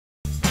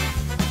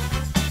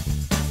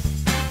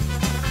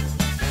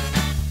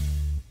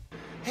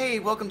Hey,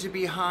 welcome to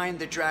Behind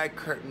the Drag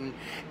Curtain.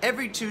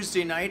 Every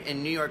Tuesday night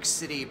in New York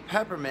City,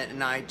 Peppermint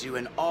and I do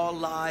an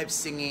all-live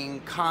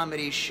singing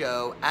comedy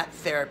show at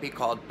Therapy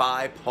called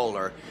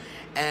BiPolar.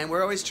 And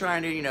we're always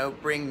trying to,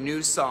 bring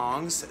new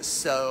songs.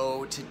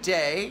 So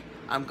today,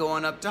 I'm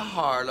going up to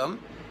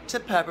Harlem, to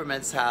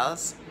Peppermint's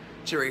house,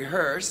 to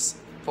rehearse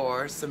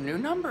for some new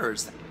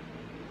numbers.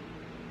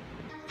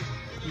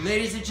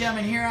 Ladies and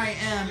gentlemen, here I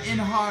am in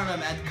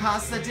Harlem at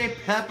Casa de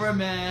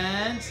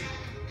Peppermint.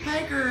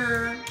 Hi,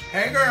 girl.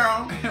 Hey,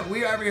 girl.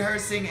 We are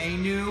rehearsing a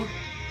new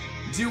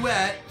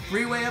duet,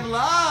 Freeway of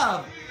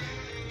Love.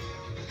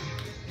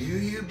 Do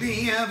you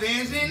be a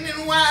vision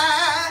and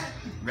why?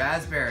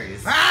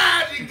 Raspberries.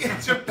 How'd you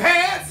get your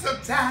pants so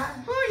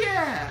tight? Oh,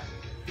 yeah.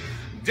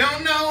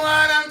 Don't know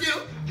what I'm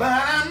doing,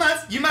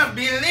 but you must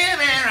be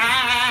living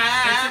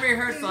right. It's a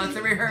rehearsal, it's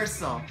a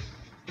rehearsal.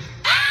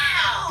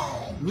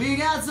 Ow! We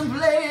got some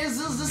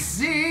places to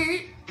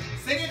see.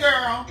 Sing it,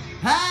 girl.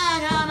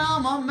 Hang out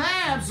on my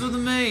maps with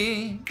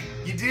me.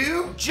 You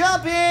do?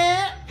 Jump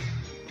in.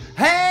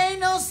 Hey,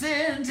 no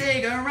sin.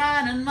 Take a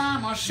ride in my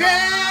machine.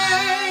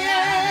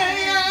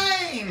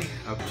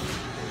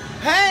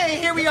 Hey,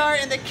 here we are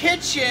in the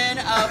kitchen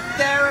of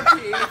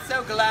Therapy. It's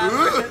so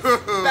glamorous.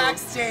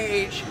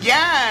 Backstage.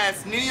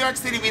 Yes, New York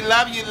City, we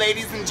love you,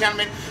 ladies and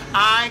gentlemen.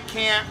 I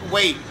can't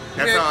wait.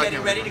 That's We're all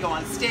getting ready to go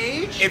on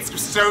stage. It's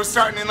so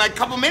starting in like a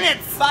couple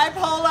minutes.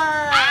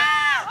 BiPolar.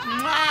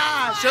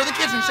 Ah, show the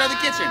kitchen, show the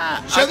kitchen.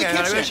 Show the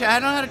kitchen. I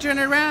don't know how to turn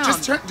it around.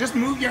 Just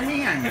move your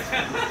hand.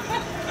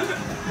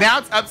 Now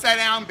it's upside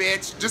down,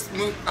 bitch. Just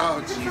move.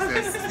 Oh,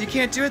 Jesus. You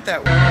can't do it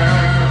that way.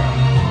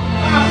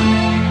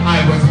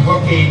 I was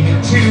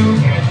looking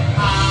to get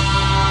high.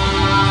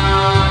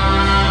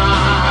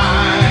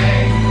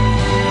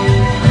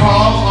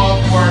 Call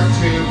off work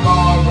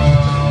tomorrow.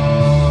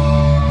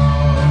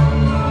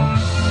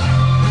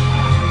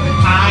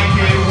 I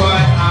did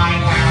what I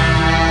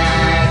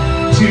had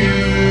to do.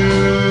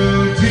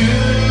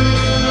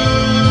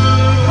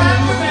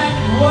 Peppermint,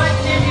 what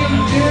did you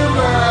do,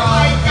 girl?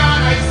 My God,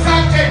 I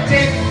sucked a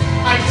dick.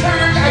 I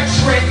turned a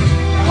trick.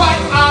 What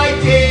I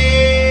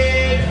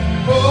did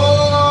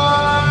for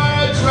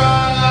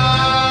drugs.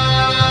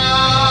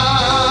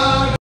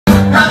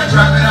 Got the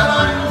drug that I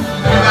want.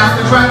 You got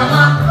the drug I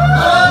want.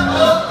 Oh,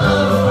 oh,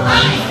 oh. I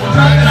need the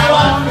drug that I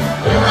want.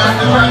 You got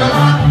the drug I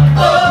want.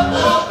 Oh,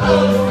 oh,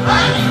 oh. I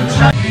need the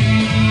drug.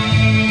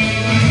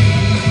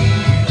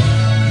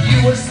 You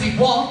were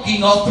sleepwalking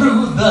all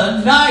through the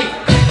night.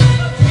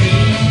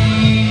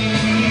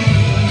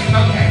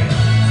 Okay,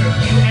 so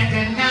you and a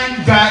nun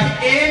got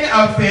in a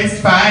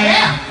fist fight.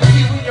 Yeah.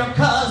 You and your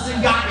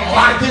cousin got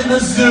locked in the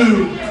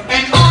zoo.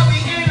 And all the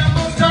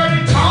animals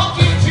started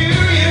talking to you.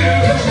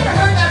 You should have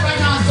heard that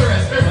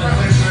rhinoceros. It was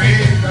a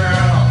dream,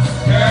 girl.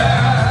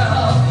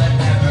 Girl, that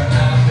never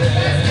happened.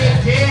 Yes, it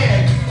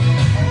did.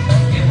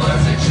 It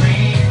was a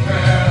dream,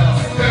 girl.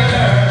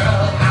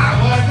 Girl, I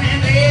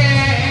wasn't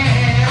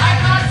there. I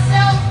got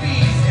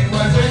selfies. It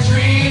was a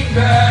dream,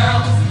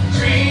 girl.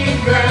 Dream,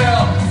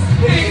 girl.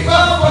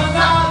 People would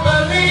not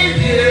believe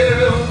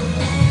you.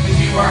 'Cause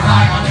you were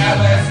high on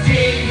LSD.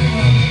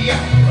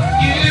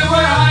 You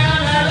were high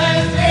on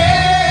LSD,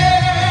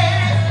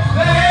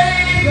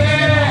 baby. We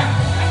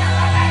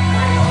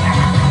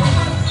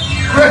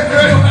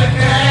were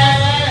there.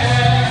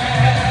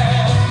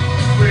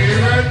 We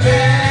were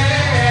there.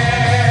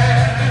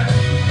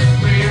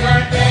 We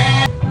were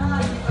there.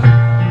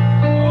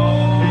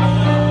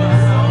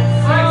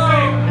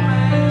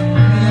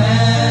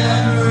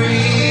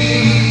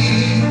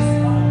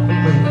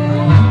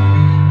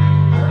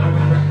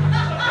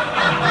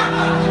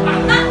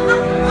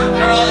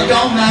 Girl, it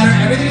don't matter.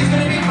 Everything's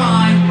gonna be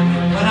fine.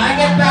 When I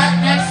get back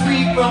next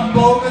week from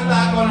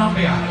Bogota,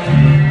 Colombia.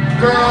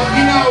 Girl,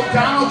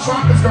 Donald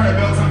Trump is going to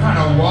build some kind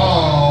of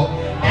wall,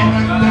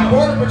 and the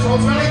Border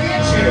Patrol's going to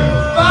get you.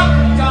 Fuck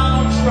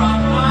Donald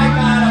Trump. I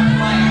got a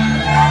plan.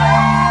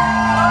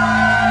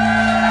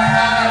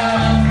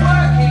 I'm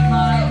working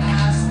my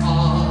ass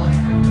off.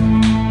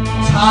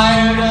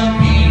 Tired of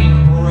being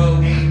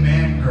broke.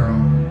 Amen,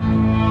 girl.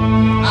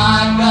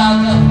 I've got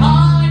to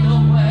find a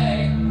way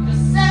to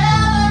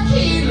sell a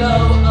kilo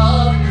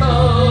of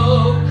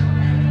coke.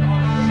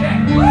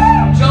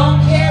 Don't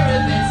care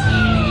if it's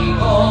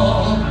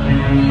illegal.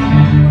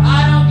 I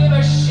don't give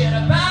a shit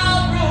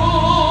about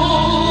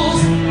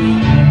rules.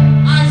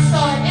 I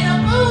saw it in a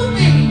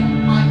movie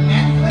On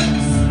Netflix?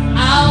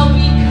 I'll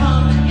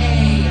become a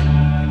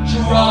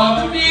drug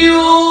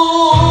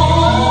mule.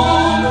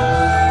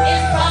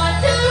 It's time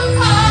to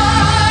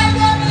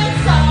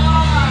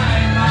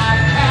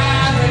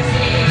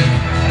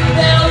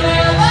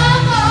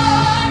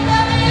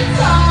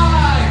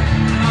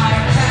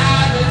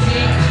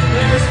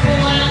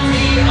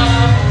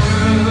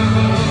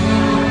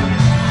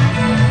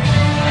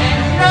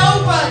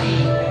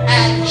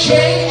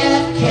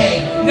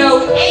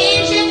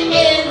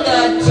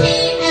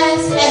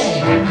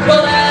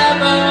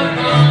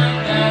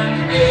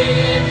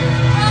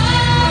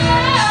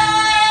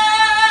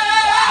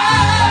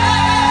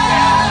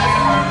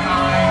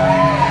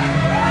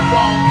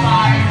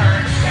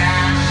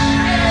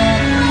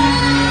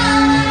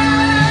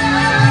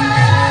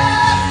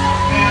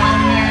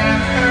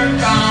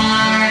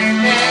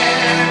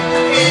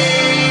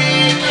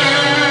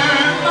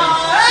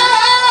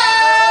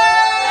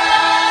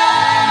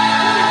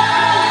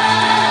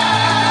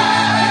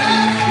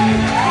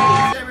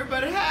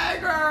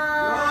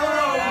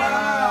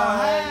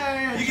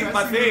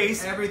my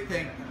face.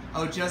 Everything.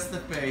 Oh, just the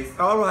face.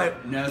 All right.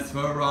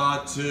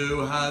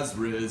 Nosferatu has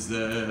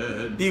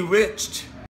risen. Bewitched.